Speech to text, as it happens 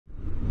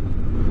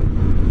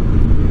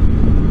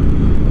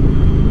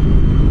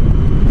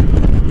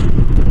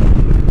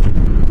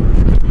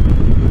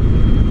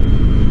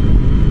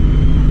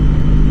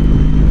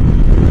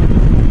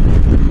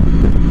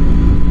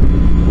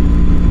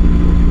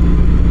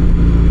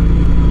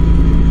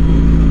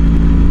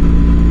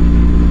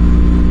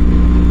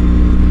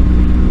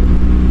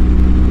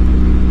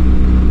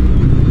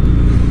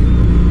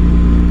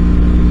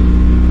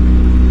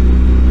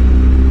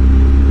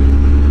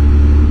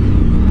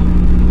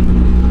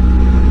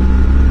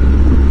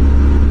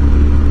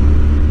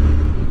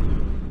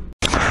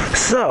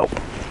So,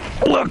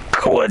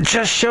 look what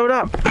just showed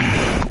up.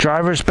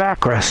 Driver's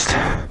backrest.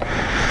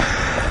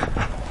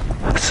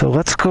 So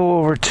let's go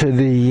over to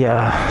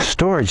the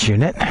storage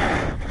unit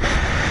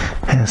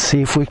and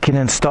see if we can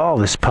install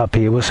this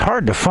puppy. It was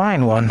hard to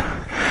find one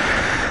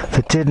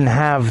that didn't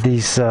have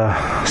these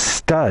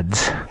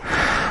studs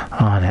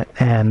on it,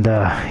 and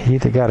you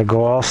either got to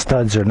go all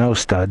studs or no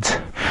studs.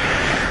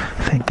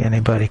 I think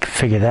anybody could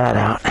figure that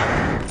out.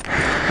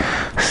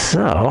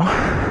 So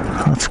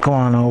let's go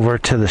on over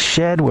to the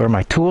shed where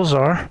my tools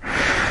are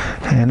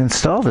and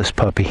install this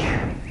puppy.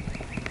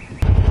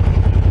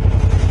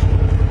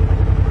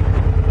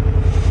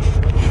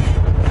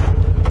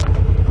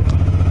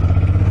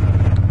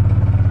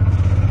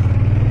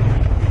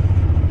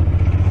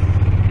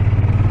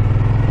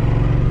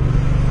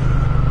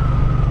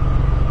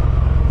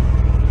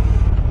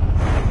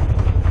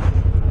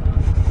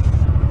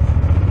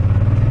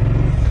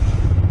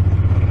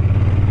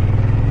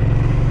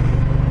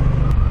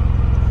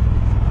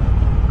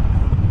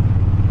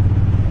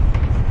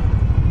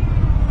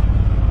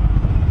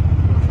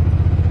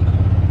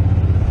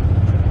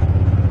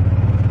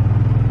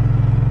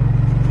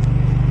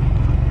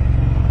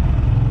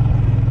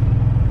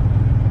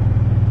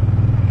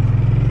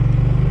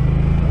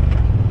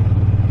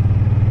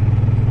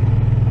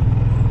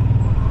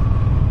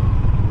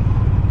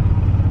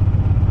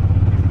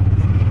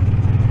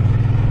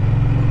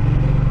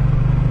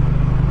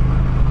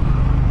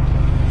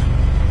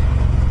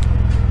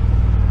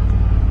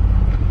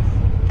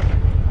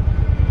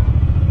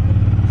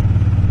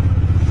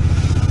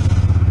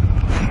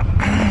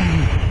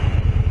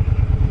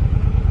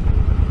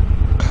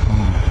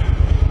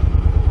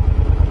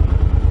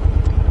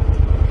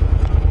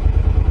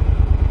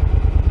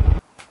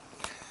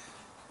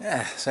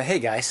 So hey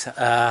guys,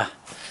 I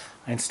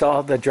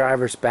installed the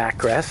driver's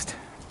backrest,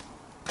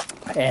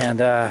 and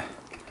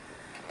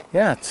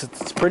yeah,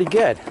 it's pretty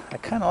good. I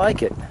kind of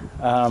like it.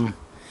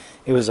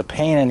 It was a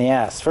pain in the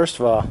ass. First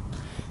of all,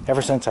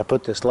 ever since I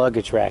put this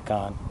luggage rack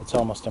on, it's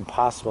almost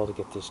impossible to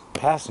get this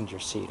passenger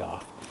seat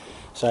off.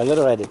 So I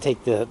literally had to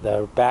take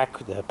the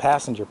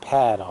passenger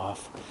pad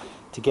off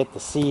to get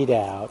the seat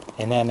out,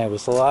 and then there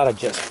was a lot of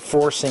just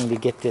forcing to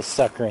get this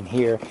sucker in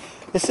here.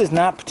 This is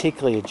not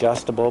particularly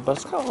adjustable, but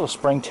it's got a little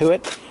spring to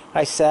it.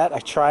 I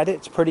tried it,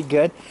 it's pretty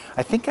good.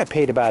 I think I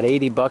paid about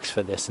 80 bucks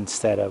for this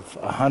instead of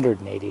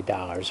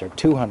 $180 or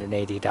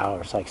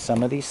 $280 like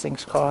some of these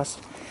things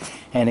cost.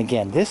 And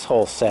again, this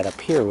whole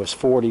setup here was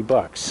 40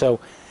 bucks. So,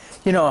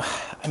 you know,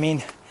 I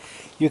mean,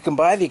 you can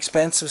buy the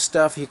expensive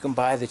stuff, you can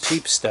buy the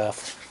cheap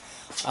stuff.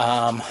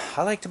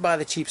 I like to buy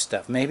the cheap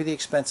stuff. Maybe the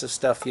expensive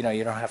stuff, you know,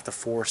 you don't have to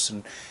force,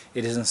 and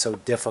it isn't so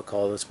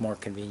difficult. It's more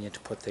convenient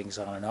to put things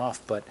on and off.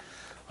 But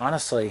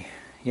honestly,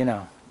 you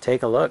know,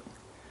 take a look.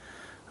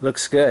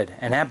 Looks good.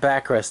 And that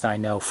backrest, I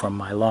know from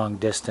my long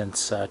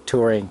distance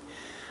touring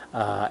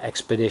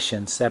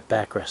expeditions, that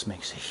backrest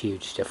makes a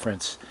huge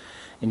difference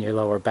in your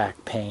lower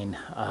back pain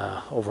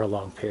over a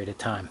long period of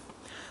time.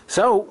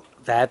 So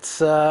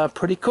that's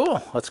pretty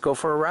cool. Let's go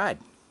for a ride.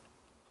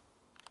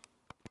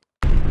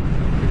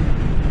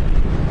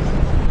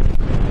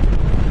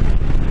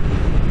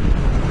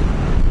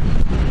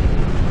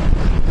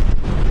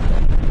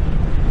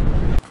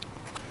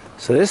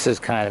 So this is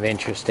kind of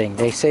interesting.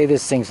 They say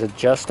this thing's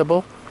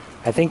adjustable.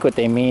 I think what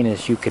they mean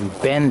is you can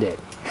bend it.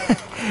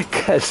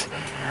 Because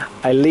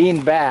I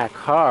leaned back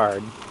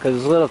hard, because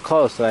it's a little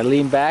close, so I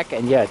leaned back,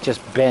 and yeah, it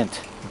just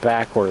bent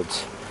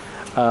backwards.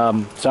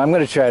 So I'm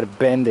going to try to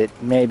bend it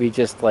maybe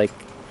just like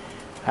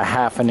a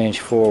 ½ an inch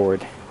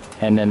forward,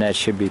 and then that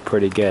should be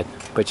pretty good.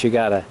 But you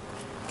gotta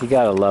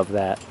love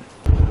that.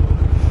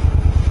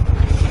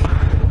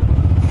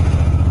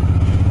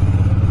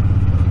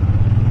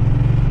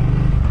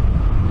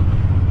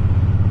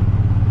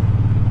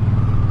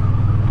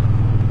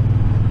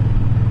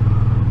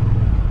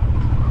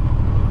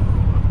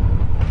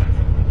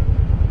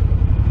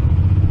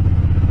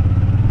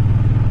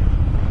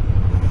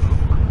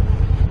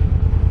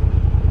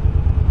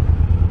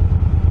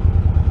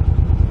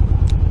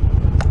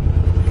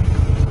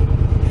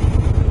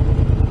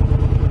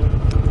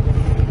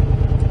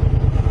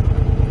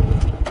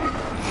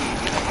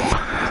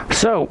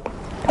 So,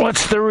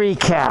 what's the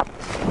recap?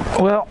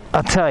 Well,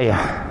 I'll tell you.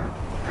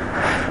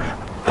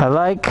 I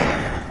like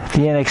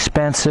the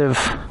inexpensive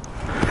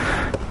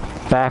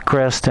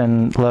backrest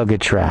and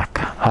luggage rack.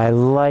 I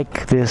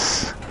like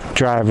this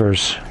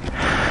driver's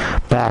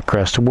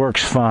backrest. It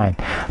works fine.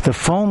 The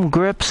foam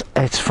grips,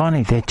 it's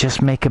funny, they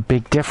just make a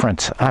big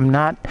difference. I'm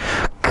not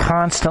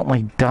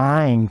constantly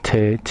dying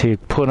to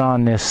put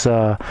on this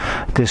throttle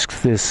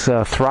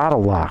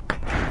lock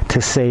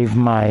to save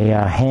my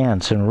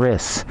hands and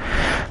wrists.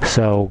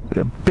 So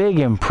a big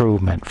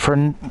improvement for,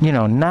 you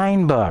know,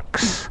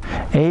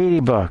 $9, 80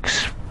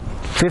 bucks,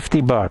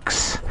 50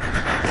 bucks,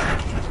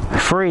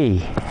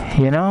 free,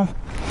 you know.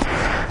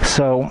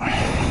 So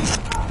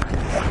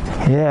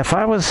yeah, if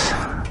I was,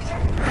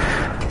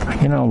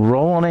 you know,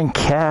 rolling in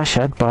cash,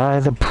 I'd buy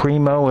the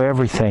primo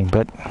everything.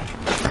 But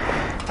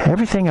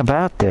everything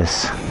about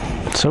this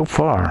so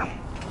far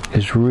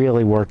is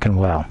really working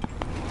well.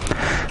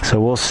 So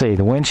we'll see.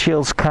 The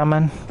windshield's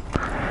coming.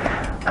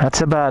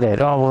 That's about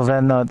it. Oh, well,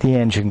 then the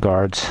engine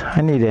guards.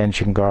 I need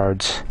engine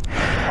guards.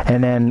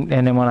 And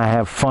then when I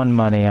have fun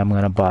money, I'm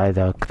going to buy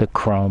the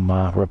chrome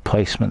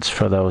replacements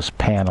for those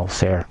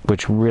panels there,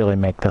 which really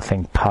make the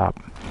thing pop.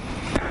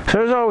 So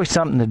there's always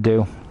something to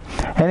do.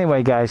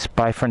 Anyway, guys,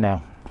 bye for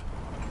now.